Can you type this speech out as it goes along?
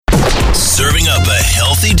Serving up a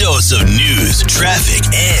healthy dose of news, traffic,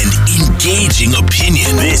 and engaging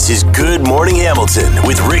opinion. This is Good Morning Hamilton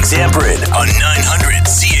with Rick Zamperin on 900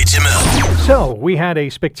 CHML. So, we had a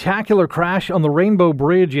spectacular crash on the Rainbow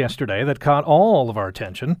Bridge yesterday that caught all of our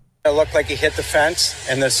attention. It looked like he hit the fence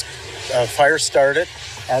and this fire started,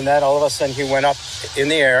 and then all of a sudden he went up in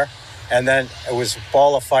the air, and then it was a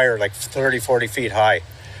ball of fire like 30, 40 feet high.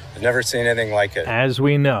 I've never seen anything like it. As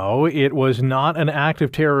we know, it was not an act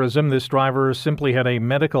of terrorism. This driver simply had a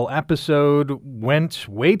medical episode, went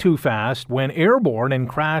way too fast, went airborne, and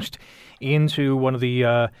crashed into one of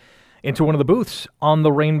the booths on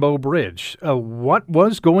the Rainbow Bridge. What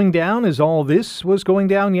was going down as all this was going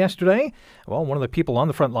down yesterday? Well, one of the people on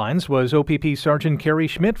the front lines was OPP Sergeant Kerry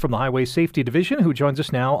Schmidt from the Highway Safety Division, who joins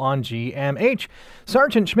us now on GMH.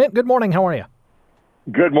 Sergeant Schmidt, good morning. How are you?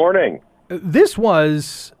 Good morning. This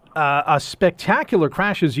was a spectacular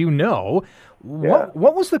crash, as you know. What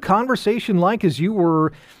was the conversation like as you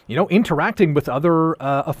were, interacting with other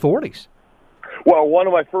authorities? Well, one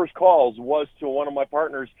of my first calls was to one of my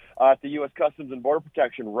partners at the U.S. Customs and Border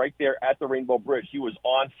Protection right there at the Rainbow Bridge. He was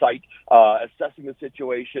on site assessing the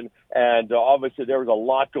situation, and obviously there was a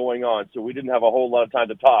lot going on, so we didn't have a whole lot of time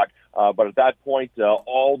to talk. But at that point,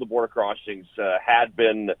 all the border crossings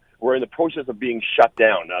were in the process of being shut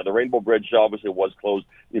down. The Rainbow Bridge obviously was closed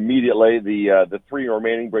immediately. The three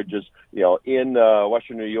remaining bridges, in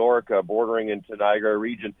Western New York, bordering into Niagara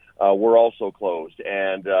region, were also closed.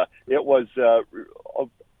 And it was,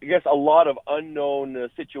 I guess, a lot of unknown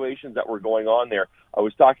situations that were going on there. I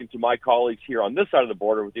was talking to my colleagues here on this side of the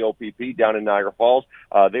border with the OPP down in Niagara Falls.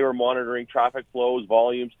 They were monitoring traffic flows,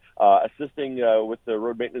 volumes, assisting with the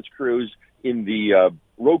road maintenance crews in the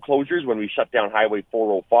road closures when we shut down Highway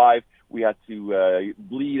 405. We had to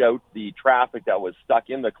bleed out the traffic that was stuck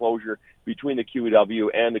in the closure between the QEW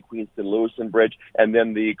and the Queenston-Lewiston Bridge, and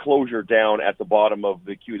then the closure down at the bottom of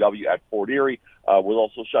the QEW at Fort Erie was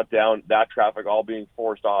also shut down. That traffic all being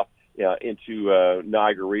forced off into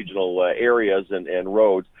Niagara regional areas and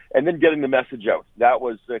roads, and then getting the message out. That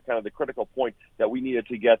was kind of the critical point that we needed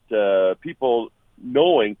to get people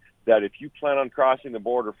knowing that if you plan on crossing the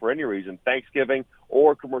border for any reason, Thanksgiving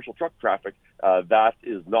or commercial truck traffic, that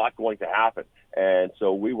is not going to happen. And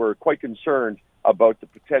so we were quite concerned about the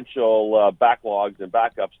potential backlogs and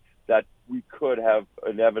backups that we could have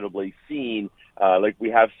inevitably seen, like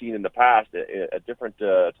we have seen in the past at different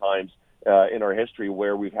times in our history,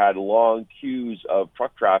 where we've had long queues of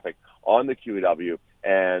truck traffic on the QEW,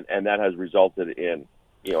 and that has resulted in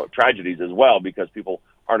tragedies as well, because people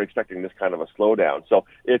aren't expecting this kind of a slowdown. So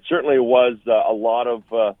it certainly was a lot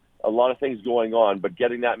of things going on, but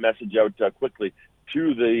getting that message out quickly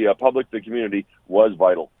to the public, the community, was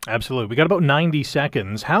vital. Absolutely. We got about 90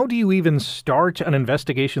 seconds. How do you even start an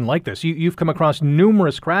investigation like this? You've come across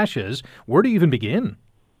numerous crashes. Where do you even begin?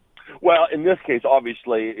 Well, in this case,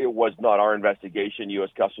 obviously, it was not our investigation. U.S.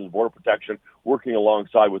 Customs and Border Protection, working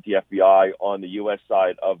alongside with the FBI on the U.S.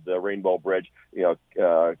 side of the Rainbow Bridge,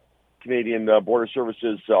 Canadian Border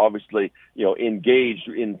Services obviously, engaged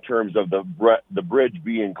in terms of the bridge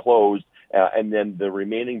being closed, and then the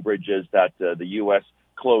remaining bridges that the U.S.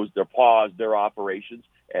 closed, paused their operations,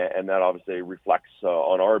 and that obviously reflects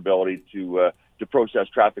on our ability to process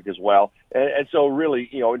traffic as well. And so, really,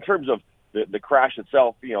 in terms of the crash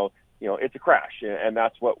itself, it's a crash, and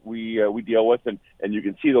that's what we deal with, and you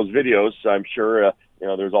can see those videos. I'm sure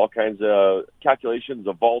there's all kinds of calculations,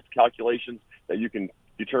 of vault calculations that you can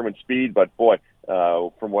determine speed, but boy,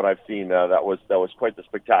 from what I've seen, that was quite the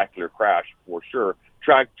spectacular crash for sure.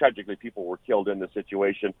 Tragically, people were killed in the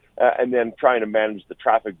situation, and then trying to manage the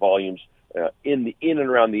traffic volumes in and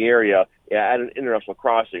around the area at an international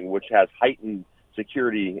crossing, which has heightened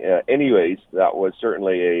security. Anyways, that was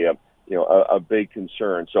certainly a big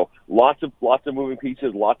concern. So lots of moving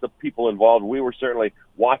pieces, lots of people involved. We were certainly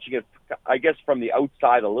watching it, I guess, from the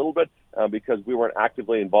outside a little bit, because we weren't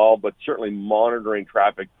actively involved, but certainly monitoring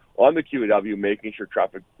traffic on the QEW, making sure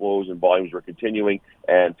traffic flows and volumes were continuing,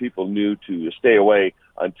 and people knew to stay away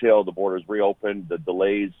until the borders reopened. The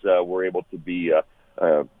delays were able to be,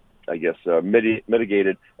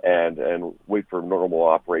 mitigated, and wait for normal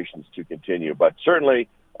operations to continue. But certainly,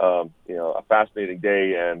 a fascinating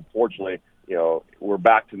day, and fortunately, we're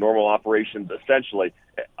back to normal operations essentially,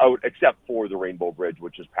 except for the Rainbow Bridge,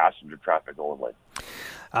 which is passenger traffic only.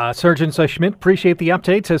 Sergeant Schmidt, appreciate the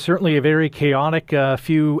updates. Certainly a very chaotic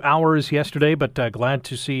few hours yesterday, but glad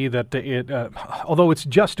to see that although it's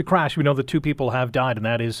just a crash, we know that 2 people have died, and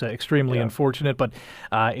that is extremely unfortunate, but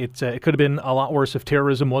it could have been a lot worse if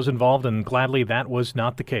terrorism was involved, and gladly that was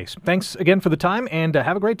not the case. Thanks again for the time, and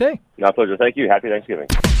have a great day. My pleasure. Thank you. Happy Thanksgiving.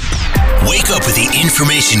 Wake up with the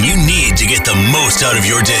information you need to get the most out of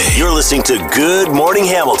your day. You're listening to Good Morning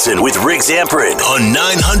Hamilton with Rick Zamperin on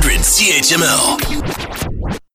 900 CHML.